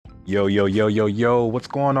Yo, yo, yo, yo, yo, what's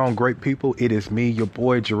going on, great people? It is me, your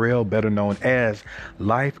boy Jarrell, better known as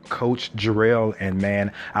Life Coach Jarrell. And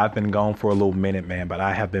man, I've been gone for a little minute, man, but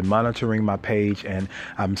I have been monitoring my page and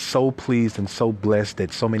I'm so pleased and so blessed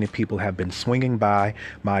that so many people have been swinging by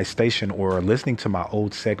my station or listening to my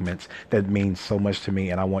old segments. That means so much to me.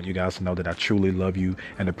 And I want you guys to know that I truly love you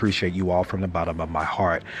and appreciate you all from the bottom of my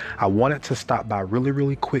heart. I wanted to stop by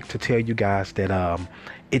really quick to tell you guys that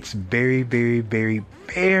it's very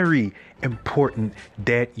important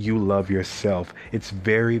that you love yourself. It's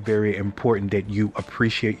very important that you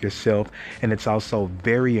appreciate yourself. And it's also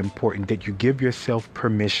very important that you give yourself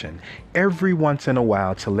permission every once in a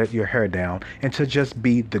while to let your hair down and to just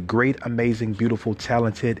be the great, amazing, beautiful,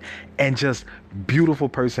 talented, and just beautiful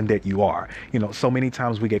person that you are. You know, so many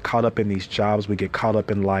times we get caught up in these jobs, we get caught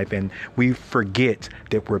up in life, and we forget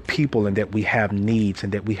that we're people and that we have needs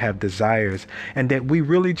and that we have desires and that we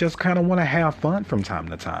really just kind of want to have fun from time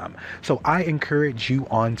to time. So I encourage you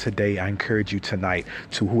on today, I encourage you tonight,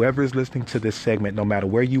 to whoever is listening to this segment, no matter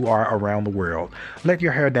where you are around the world, let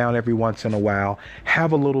your hair down every once in a while,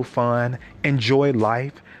 have a little fun, enjoy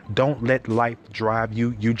life. Don't let life drive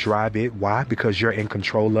you. You drive it. Why? Because you're in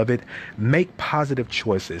control of it. Make positive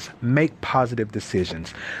choices. Make positive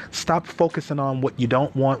decisions. Stop focusing on what you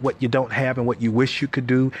don't want, what you don't have, and what you wish you could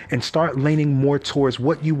do, and start leaning more towards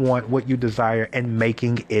what you want, what you desire, and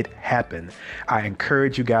making it happen. I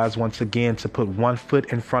encourage you guys once again to put one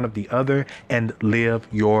foot in front of the other and live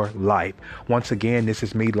your life. Once again, this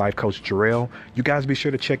is me, Life Coach Jarrell. You guys be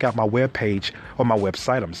sure to check out my webpage, or my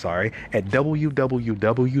website, at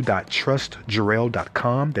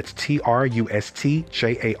www.trustjarrell.com. That's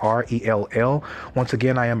TRUSTJARELL. Once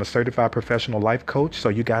again, I am a certified professional life coach, so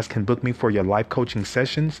you guys can book me for your life coaching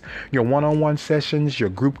sessions, your one-on-one sessions, your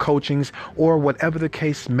group coachings, or whatever the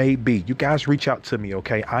case may be. You guys reach out to me,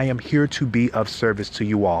 okay? I am here to be of service to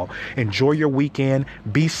you all. Enjoy your weekend,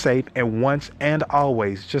 be safe, and once and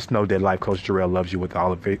always, just know that Life Coach Jarrell loves you with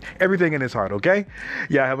all of it, everything in his heart, okay?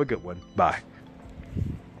 Yeah, have a good one. Bye.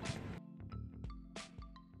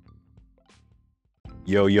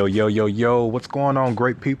 Yo, yo, yo, yo, yo, what's going on,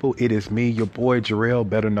 great people? It is me, your boy Jarrell,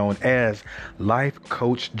 better known as Life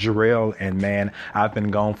Coach Jarrell. And man, I've been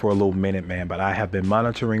gone for a little minute, man, but I have been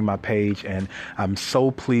monitoring my page and I'm so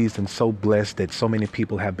pleased and so blessed that so many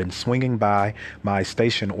people have been swinging by my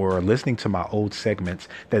station or listening to my old segments.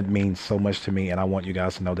 That means so much to me. And I want you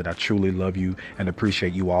guys to know that I truly love you and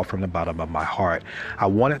appreciate you all from the bottom of my heart. I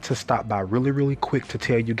wanted to stop by really quick to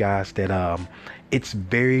tell you guys that it's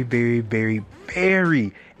very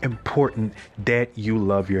important that you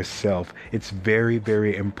love yourself. It's very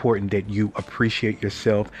important that you appreciate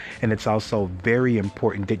yourself. And it's also very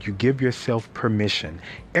important that you give yourself permission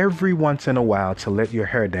every once in a while to let your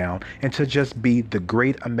hair down and to just be the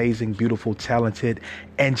great, amazing, beautiful, talented,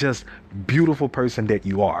 and just beautiful person that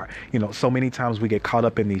you are. You know, so many times we get caught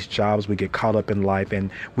up in these jobs, we get caught up in life, and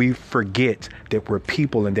we forget that we're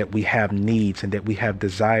people and that we have needs and that we have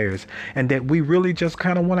desires and that we really just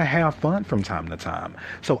kind of want to have fun from time to time.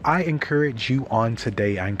 So I encourage you on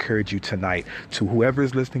today, I encourage you tonight, to whoever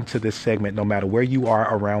is listening to this segment, no matter where you are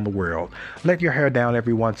around the world, let your hair down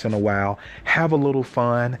every once in a while, have a little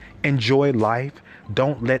fun, enjoy life.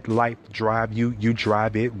 Don't let life drive you. You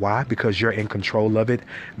drive it. Why? Because you're in control of it.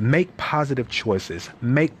 Make positive choices.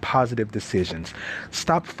 Make positive decisions.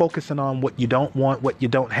 Stop focusing on what you don't want, what you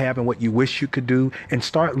don't have, and what you wish you could do, and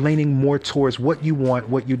start leaning more towards what you want,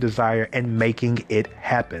 what you desire, and making it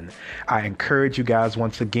happen. I encourage you guys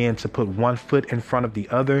once again to put one foot in front of the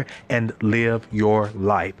other and live your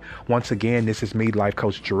life. Once again, this is me, Life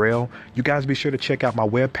Coach Jarrell. You guys be sure to check out my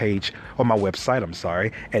webpage, or my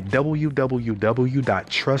website, at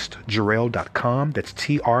www.trustjarrell.com. That's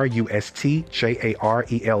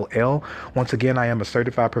TRUSTJARELL. Once again, I am a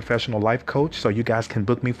certified professional life coach, so you guys can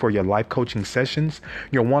book me for your life coaching sessions,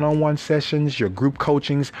 your one-on-one sessions, your group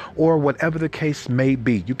coachings, or whatever the case may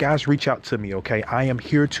be. You guys reach out to me, okay? I am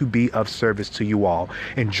here to be of service to you all.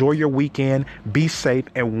 Enjoy your weekend, be safe,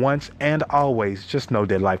 and once and always, just know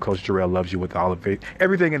that Life Coach Jarrell loves you with all of it,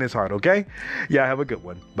 everything in his heart, okay? Yeah, have a good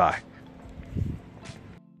one. Bye.